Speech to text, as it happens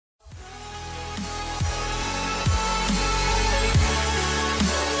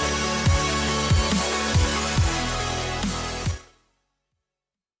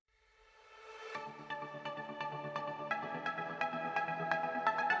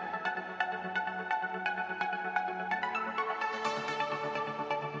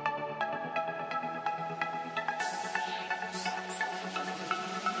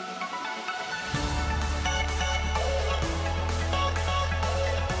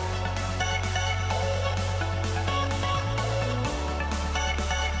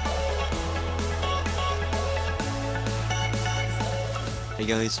Hey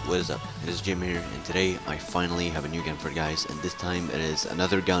guys, what is up? It is Jim here, and today I finally have a new gun for you guys, and this time it is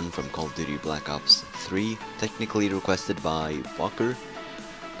another gun from Call of Duty Black Ops 3, technically requested by Walker.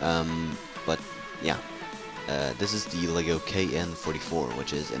 But yeah, this is the LEGO KN-44,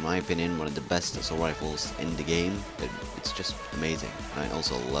 which is, in my opinion, one of the best assault rifles in the game. It's just amazing. I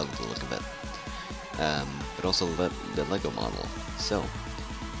also love the look of it, but also the LEGO model. So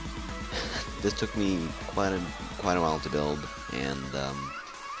this took me quite a while to build, and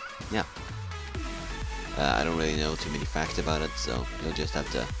yeah, I don't really know too many facts about it, so you'll just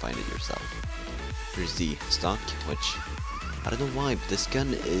have to find it yourself. Here's the stock, which I don't know why, but this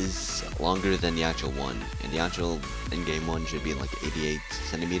gun is longer than the actual one, and the actual in-game one should be like 88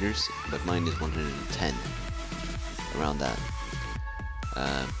 centimeters, but mine is 110, around that.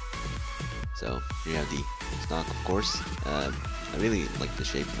 So here you have the stock, of course. I really like the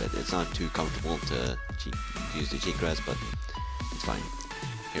shape of it. It's not too comfortable to use the cheek rest, but it's fine.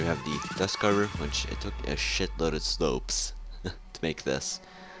 Here we have the dust cover, which it took a shitload of slopes to make this.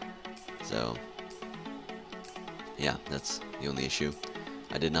 So yeah, that's the only issue.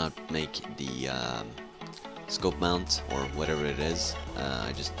 I did not make the scope mount or whatever it is.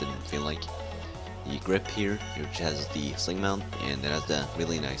 I just didn't feel like. The grip here, which has the sling mount, and it has the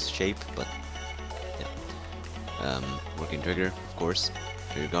really nice shape, but yeah. Working trigger, of course.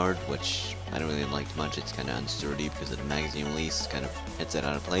 Trigger guard, which I don't really like much. It's kind of unsturdy because of the magazine release, kind of hits it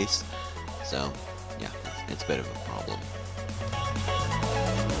out of place. So yeah, it's a bit of a problem.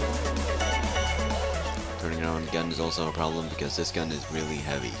 Turning around the gun is also a problem because this gun is really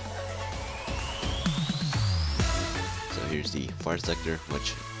heavy. So here's the fire sector,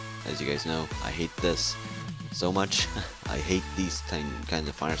 which, as you guys know, I hate this so much. I hate these kinds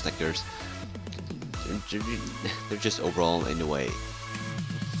of fire sectors. They're just overall in the way.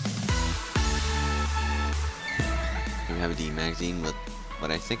 Here we have the magazine with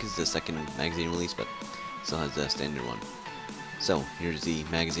what I think is the second magazine release, but still has the standard one. So here's the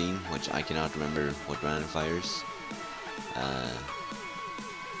magazine, which I cannot remember what round it fires.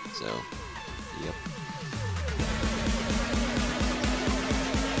 So yep.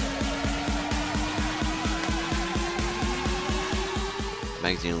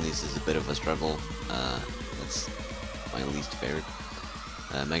 Magazine release is a bit of a struggle. That's my least favorite.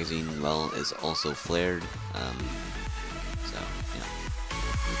 Magazine well is also flared. So yeah.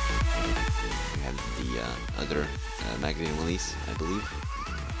 We have the other magazine release, I believe.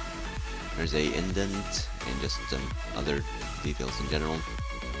 There's a indent and just some other details in general.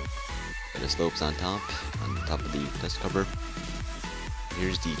 Got the slopes on top of the dust cover.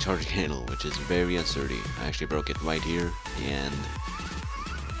 Here's the charging handle, which is very unsturdy. I actually broke it right here, and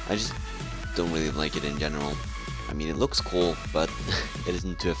I just don't really like it in general. I mean, it looks cool, but it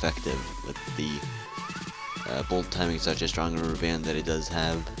isn't too effective with the bolt timing, such a strong rubber band that it does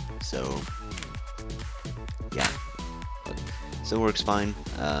have. So yeah, but still works fine.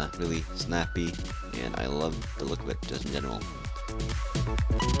 Really snappy, and I love the look of it just in general.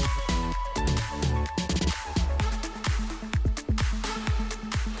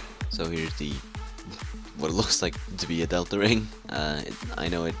 So here's the what it looks like to be a delta ring. I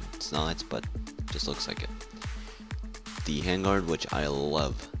know it's not, but it just looks like it. The handguard, which I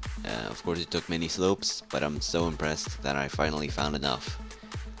love. Of course, it took many slopes, but I'm so impressed that I finally found enough.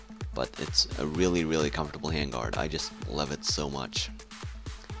 But it's a really comfortable handguard. I just love it so much.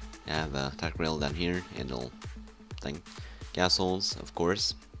 I have a tack rail down here, handle thing. Gas holes, of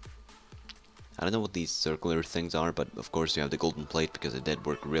course. I don't know what these circular things are, but of course you have the golden plate because it did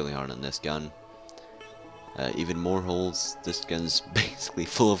work really hard on this gun. Even more holes. This gun's basically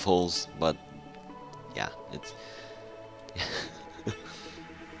full of holes, but yeah, it's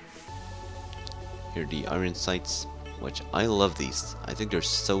here are the iron sights, which I love these. I think they're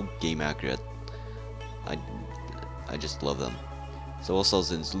so game accurate. I just love them. So also,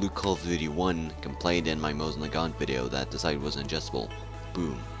 since Luke Call of Duty 1 complained in my Mosin Nagant video that the sight wasn't adjustable,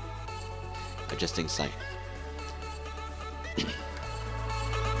 boom, adjusting sight.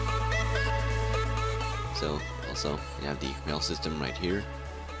 So also you have the rail system right here,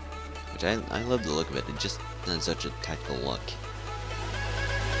 which I love the look of it. It just has such a tactical look.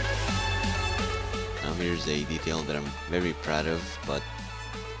 Now here's a detail that I'm very proud of, but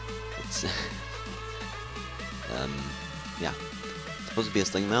it's yeah, it's supposed to be a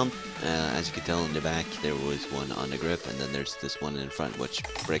sling mount. As you can tell in the back, there was one on the grip, and then there's this one in front, which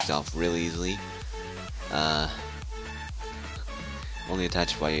breaks off really easily. Only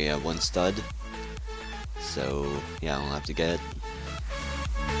attached by one stud. So yeah, I'll have to get it.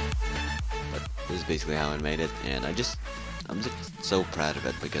 But this is basically how I made it, and I'm just so proud of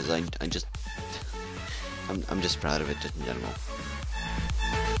it because I'm just proud of it just in general.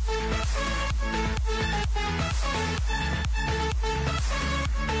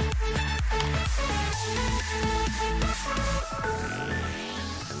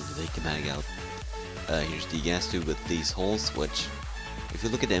 Here's the gas tube with these holes, which, if you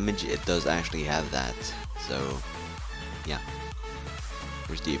look at the image, it does actually have that. So, yeah.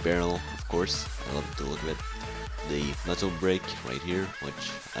 Here's the barrel, of course. I love the look of it. The metal brake right here,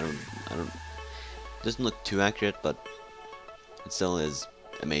 which I don't, doesn't look too accurate, but it still is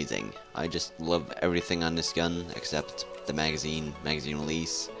amazing. I just love everything on this gun except the magazine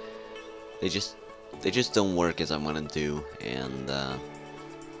release. They just don't work as I want them to, and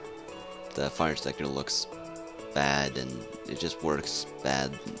the fire sector looks bad, and it just works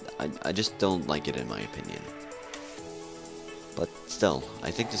bad. I just don't like it in my opinion. But still, I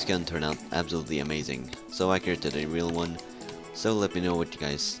think this gun turned out absolutely amazing. So accurate to the real one. So let me know what you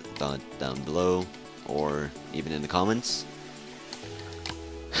guys thought down below, or even in the comments.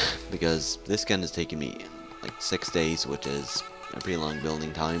 Because this gun has taken me like 6 days, which is a pretty long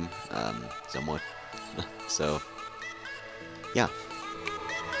building time, somewhat. So, yeah.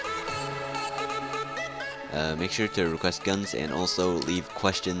 Make sure to request guns and also leave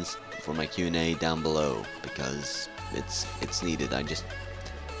questions for my Q&A down below, because it's needed. I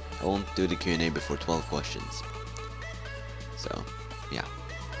won't do the Q&A before 12 questions. So, yeah.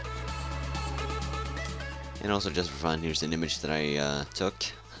 And also, just for fun, here's an image that I took.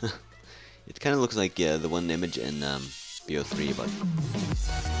 It kind of looks like the one image in BO3, but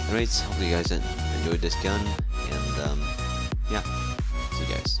anyways, hopefully you guys enjoyed this gun, and yeah, see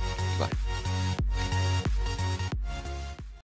you guys. Bye.